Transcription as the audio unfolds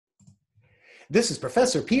This is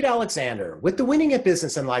Professor Pete Alexander with the Winning at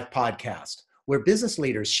Business and Life podcast, where business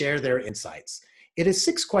leaders share their insights. It is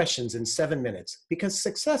 6 questions in 7 minutes because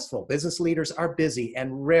successful business leaders are busy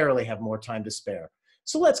and rarely have more time to spare.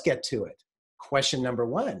 So let's get to it. Question number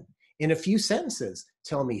 1. In a few sentences,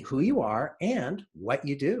 tell me who you are and what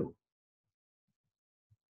you do.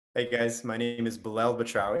 Hey guys, my name is Belal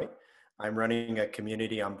Batrawy. I'm running a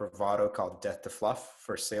community on Bravado called Death to Fluff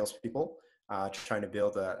for salespeople, trying to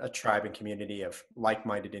build a tribe and community of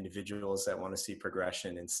like-minded individuals that want to see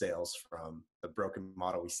progression in sales from the broken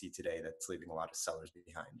model we see today that's leaving a lot of sellers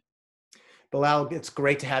behind. Belal, it's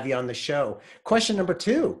great to have you on the show. Question number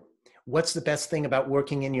 2. What's the best thing about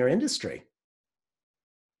working in your industry?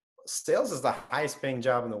 Sales is the highest paying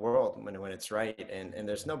job in the world when it's right. And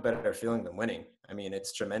there's no better feeling than winning. I mean,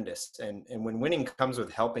 it's tremendous. And when winning comes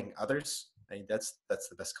with helping others, I mean, that's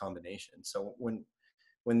the best combination. So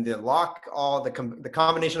when the lock, the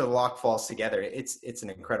combination of the lock falls together, it's an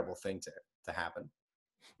incredible thing to happen.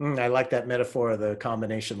 I like that metaphor of the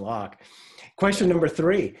combination lock. Question number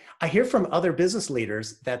 3. I hear from other business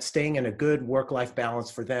leaders that staying in a good work-life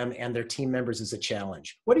balance for them and their team members is a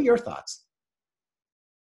challenge. What are your thoughts?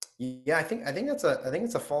 Yeah, I think it's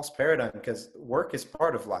a false paradigm because work is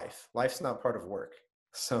part of life. Life's not part of work.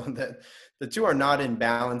 So the two are not in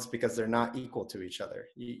balance because they're not equal to each other.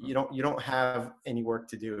 You don't have any work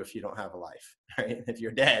to do if you don't have a life, right? If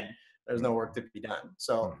you're dead, there's no work to be done.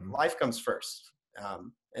 So life comes first,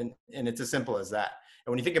 and it's as simple as that.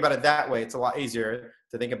 And when you think about it that way, it's a lot easier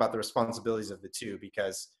to think about the responsibilities of the two,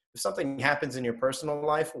 because if something happens in your personal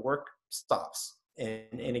life, work stops.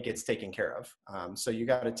 And it gets taken care of. So you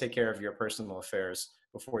got to take care of your personal affairs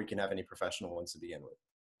before you can have any professional ones to begin with.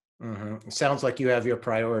 It sounds like you have your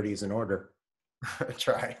priorities in order.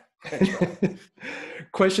 Try.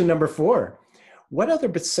 Question number 4. What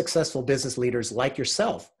other successful business leaders like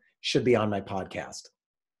yourself should be on my podcast?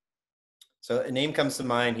 So a name comes to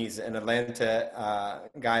mind. He's an Atlanta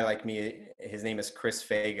guy like me. His name is Chris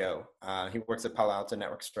Fago. He works at Palo Alto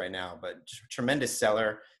Networks right now, but tremendous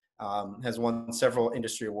seller. Has won several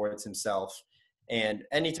industry awards himself. And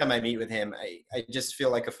anytime I meet with him, I just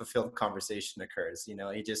feel like a fulfilled conversation occurs. You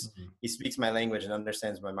know, he speaks my language and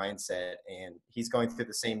understands my mindset, and he's going through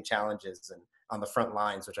the same challenges and on the front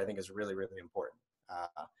lines, which I think is really, really important.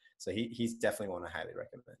 So he's definitely one I highly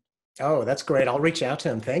recommend. Oh, that's great. I'll reach out to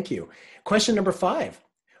him. Thank you. Question number 5.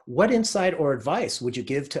 What insight or advice would you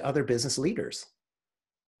give to other business leaders?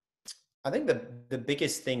 I think the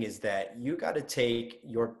biggest thing is that you got to take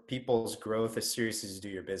your people's growth as serious as you do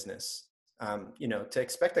your business. To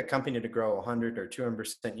expect a company to grow 100 or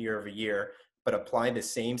 200% year over year, but apply the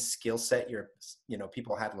same skill set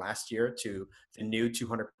people had last year to the new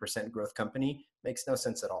 200% growth company makes no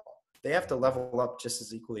sense at all. They have to level up just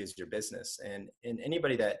as equally as your business. And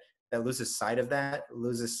anybody that loses sight of that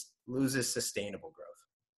loses sustainable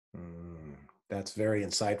growth. That's very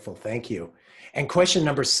insightful. Thank you. And question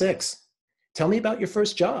number 6. Tell me about your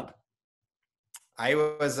first job. I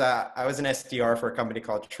was an SDR for a company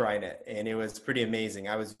called TriNet, and it was pretty amazing.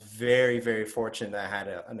 I was very, very fortunate that I had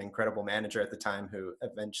an incredible manager at the time who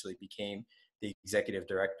eventually became the executive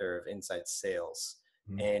director of inside sales.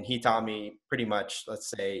 And he taught me pretty much, let's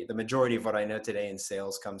say, the majority of what I know today in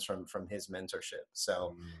sales comes from his mentorship.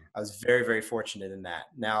 So I was very, very fortunate in that.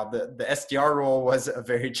 Now, the SDR role was a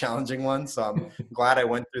very challenging one. So I'm glad I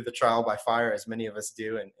went through the trial by fire, as many of us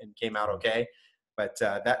do, and came out okay. But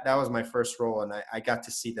that was my first role. And I got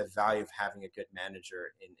to see the value of having a good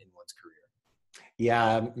manager in one's career.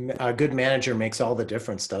 Yeah, a good manager makes all the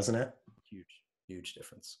difference, doesn't it? Huge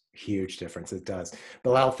difference. Huge difference. It does.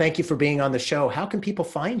 Belal, thank you for being on the show. How can people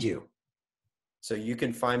find you? So you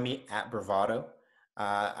can find me at Bravado.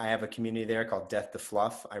 I have a community there called Death to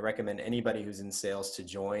Fluff. I recommend anybody who's in sales to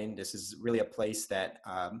join. This is really a place that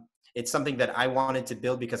it's something that I wanted to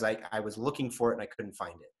build because I was looking for it and I couldn't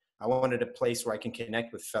find it. I wanted a place where I can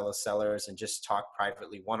connect with fellow sellers and just talk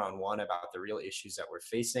privately one-on-one about the real issues that we're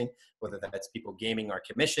facing, whether that's people gaming our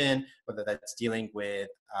commission, whether that's dealing with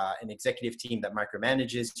an executive team that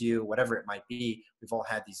micromanages you, whatever it might be. We've all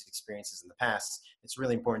had these experiences in the past. It's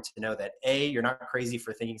really important to know that A, you're not crazy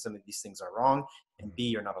for thinking some of these things are wrong, and B,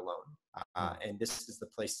 you're not alone. And this is the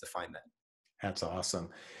place to find that. That's awesome.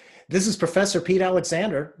 This is Professor Pete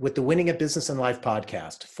Alexander with the Winning at Business and Life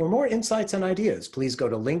podcast. For more insights and ideas, please go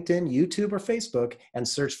to LinkedIn, YouTube, or Facebook and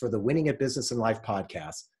search for the Winning at Business and Life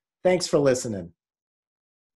podcast. Thanks for listening.